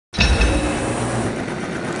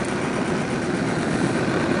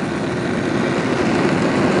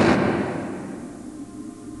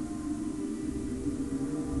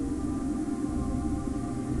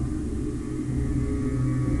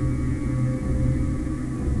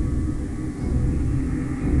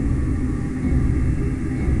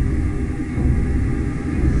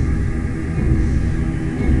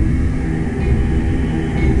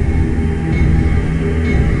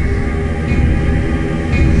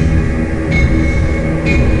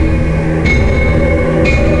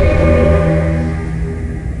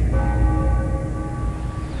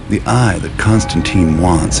The eye that Constantine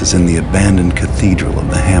wants is in the abandoned cathedral of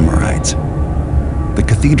the Hammerites. The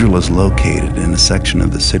cathedral is located in a section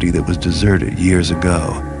of the city that was deserted years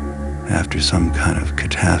ago, after some kind of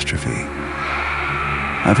catastrophe.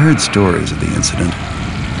 I've heard stories of the incident.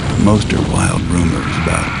 Most are wild rumors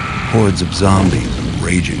about hordes of zombies and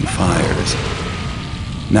raging fires.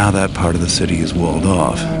 Now that part of the city is walled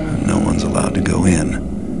off, and no one's allowed to go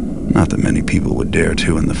in. Not that many people would dare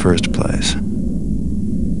to in the first place.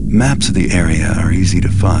 Maps of the area are easy to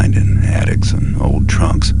find in attics and old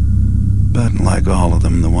trunks, but like all of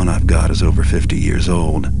them, the one I've got is over 50 years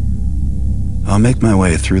old. I'll make my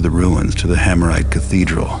way through the ruins to the Hammerite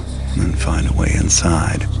Cathedral, and find a way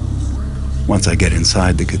inside. Once I get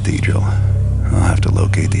inside the cathedral, I'll have to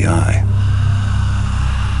locate the eye.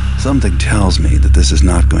 Something tells me that this is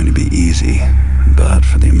not going to be easy, but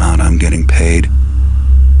for the amount I'm getting paid,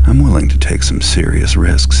 I'm willing to take some serious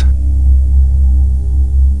risks.